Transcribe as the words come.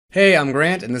Hey, I'm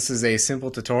Grant, and this is a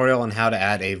simple tutorial on how to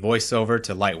add a voiceover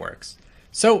to Lightworks.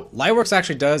 So, Lightworks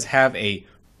actually does have a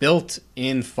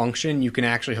built-in function you can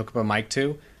actually hook up a mic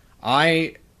to.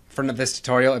 For this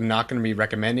tutorial, am not going to be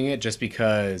recommending it just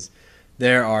because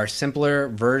there are simpler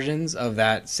versions of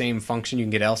that same function you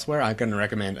can get elsewhere. I'm going to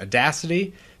recommend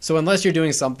Audacity. So unless you're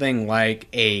doing something like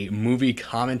a movie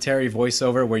commentary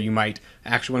voiceover where you might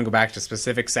actually want to go back to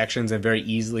specific sections and very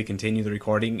easily continue the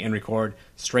recording and record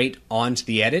straight onto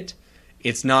the edit,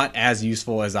 it's not as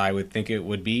useful as I would think it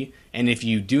would be. And if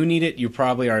you do need it, you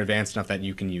probably are advanced enough that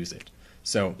you can use it.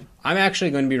 So I'm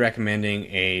actually going to be recommending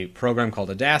a program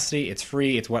called Audacity. It's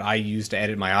free. It's what I use to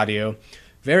edit my audio.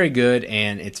 Very good,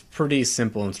 and it's pretty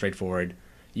simple and straightforward.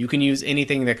 You can use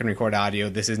anything that can record audio.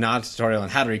 This is not a tutorial on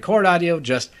how to record audio,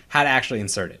 just how to actually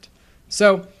insert it.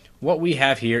 So what we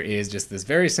have here is just this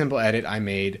very simple edit I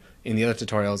made in the other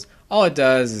tutorials. All it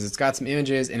does is it's got some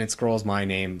images and it scrolls my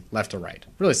name left to right.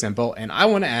 Really simple, and I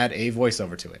want to add a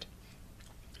voiceover to it.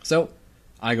 So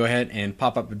I go ahead and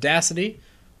pop up Audacity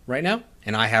right now,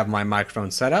 and I have my microphone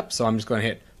set up, so I'm just going to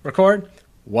hit record.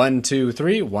 1, 2,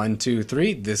 3, 1, 2,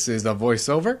 3. This is a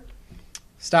voiceover.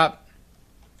 Stop.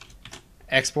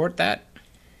 Export that.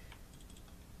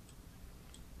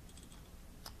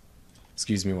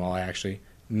 Excuse me while I actually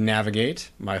navigate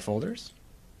my folders.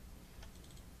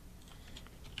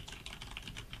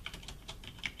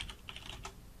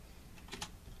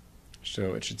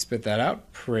 So it should spit that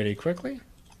out pretty quickly.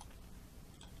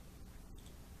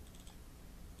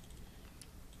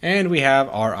 And we have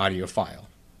our audio file.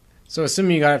 So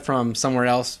assuming you got it from somewhere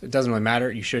else, it doesn't really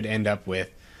matter. You should end up with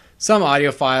some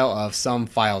audio file of some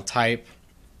file type.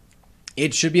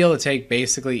 It should be able to take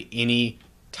basically any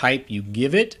type you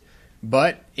give it,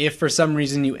 but if for some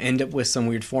reason you end up with some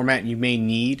weird format, you may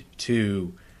need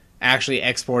to actually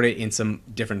export it in some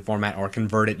different format or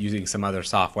convert it using some other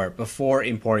software before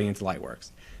importing into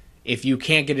Lightworks. If you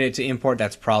can't get it to import,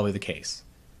 that's probably the case.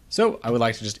 So I would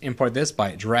like to just import this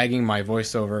by dragging my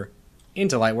voiceover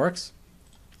into Lightworks.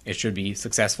 It should be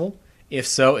successful. If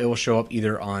so, it will show up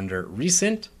either under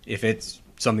recent, if it's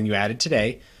something you added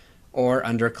today, or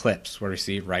under clips, where we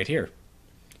see right here.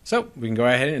 So we can go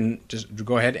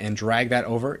ahead and drag that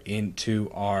over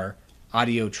into our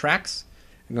audio tracks.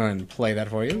 I'm going to play that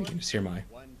for you. You can just hear my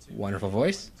wonderful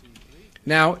voice.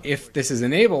 Now, if this is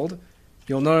enabled,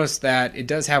 you'll notice that it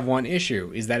does have one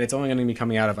issue, is that it's only going to be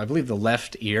coming out of, I believe, the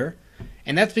left ear.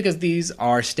 And that's because these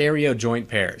are stereo joint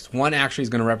pairs. One actually is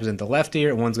going to represent the left ear,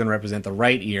 and one's going to represent the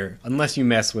right ear, unless you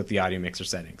mess with the audio mixer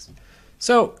settings.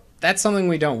 So that's something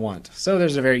we don't want. So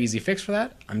there's a very easy fix for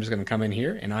that. I'm just going to come in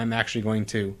here, and I'm actually going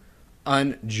to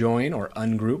unjoin or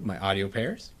ungroup my audio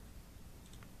pairs.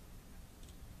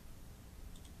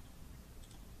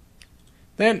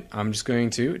 Then I'm just going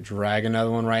to drag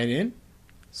another one right in.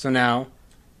 So now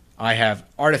I have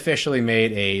artificially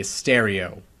made a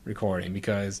stereo recording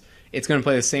because it's going to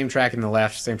play the same track in the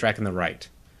left, same track in the right.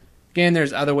 Again,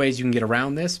 there's other ways you can get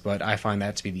around this, but I find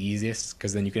that to be the easiest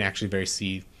because then you can actually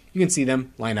see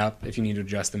them line up if you need to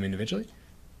adjust them individually.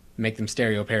 Make them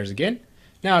stereo pairs again.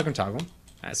 Now I can toggle them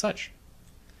as such.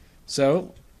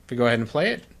 So if we go ahead and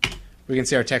play it, we can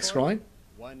see our text scrolling.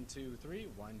 1, 2, 3,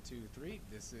 1, 2, 3.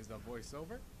 This is the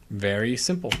voiceover. Very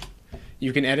simple.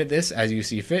 You can edit this as you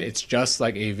see fit. It's just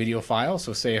like a video file.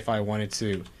 So say if I wanted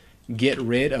to get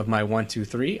rid of my 1, 2,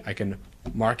 3, I can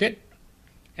mark it,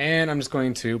 and I'm just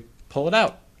going to pull it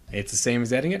out. It's the same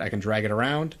as editing it. I can drag it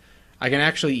around. I can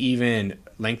actually even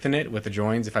lengthen it with the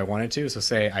joins if I wanted to. So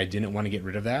say I didn't want to get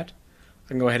rid of that, I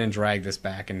can go ahead and drag this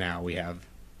back, and now we have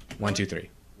 1, 2, 3.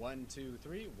 1, 2,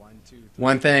 3, 1, 2, 3.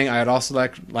 One thing I'd also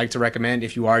like to recommend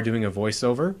if you are doing a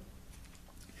voiceover,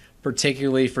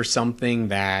 particularly for something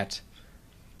that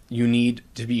you need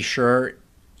to be sure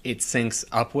it syncs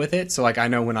up with it. So like I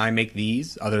know when I make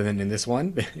these, other than in this one,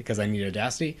 because I need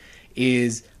Audacity,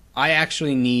 is I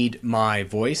actually need my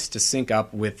voice to sync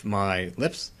up with my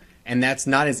lips. And that's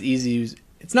not as easy.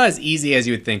 It's not as easy as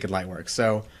you would think in Lightworks.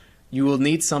 So you will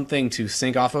need something to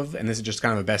sync off of, and this is just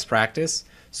kind of a best practice.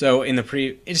 So in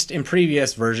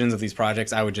previous versions of these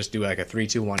projects, I would just do like a 3,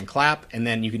 2, 1 clap, and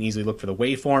then you can easily look for the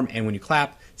waveform, and when you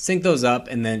clap, sync those up,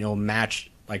 and then it'll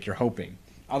match like you're hoping.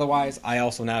 Otherwise, I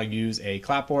also now use a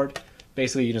clapboard.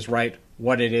 Basically, you just write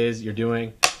what it is you're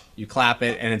doing, you clap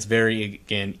it, and it's very,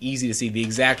 again, easy to see the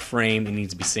exact frame it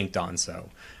needs to be synced on. So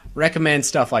recommend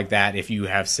stuff like that if you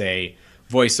have, say,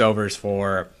 voiceovers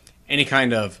for any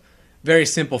kind of very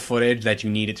simple footage that you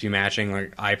need it to be matching.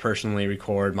 Like I personally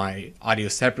record my audio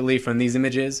separately from these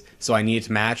images, so I need it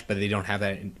to match, but they don't have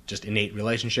that just innate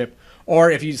relationship. Or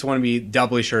if you just want to be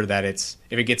doubly sure that if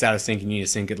it gets out of sync and you need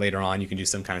to sync it later on, you can do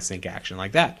some kind of sync action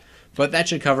like that. but that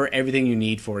should cover everything you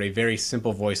need for a very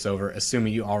simple voiceover,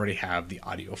 assuming you already have the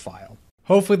audio file.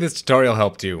 Hopefully this tutorial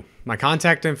helped you. My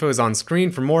contact info is on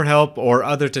screen for more help or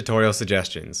other tutorial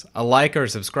suggestions. A like or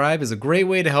subscribe is a great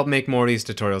way to help make more of these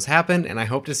tutorials happen, and I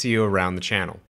hope to see you around the channel.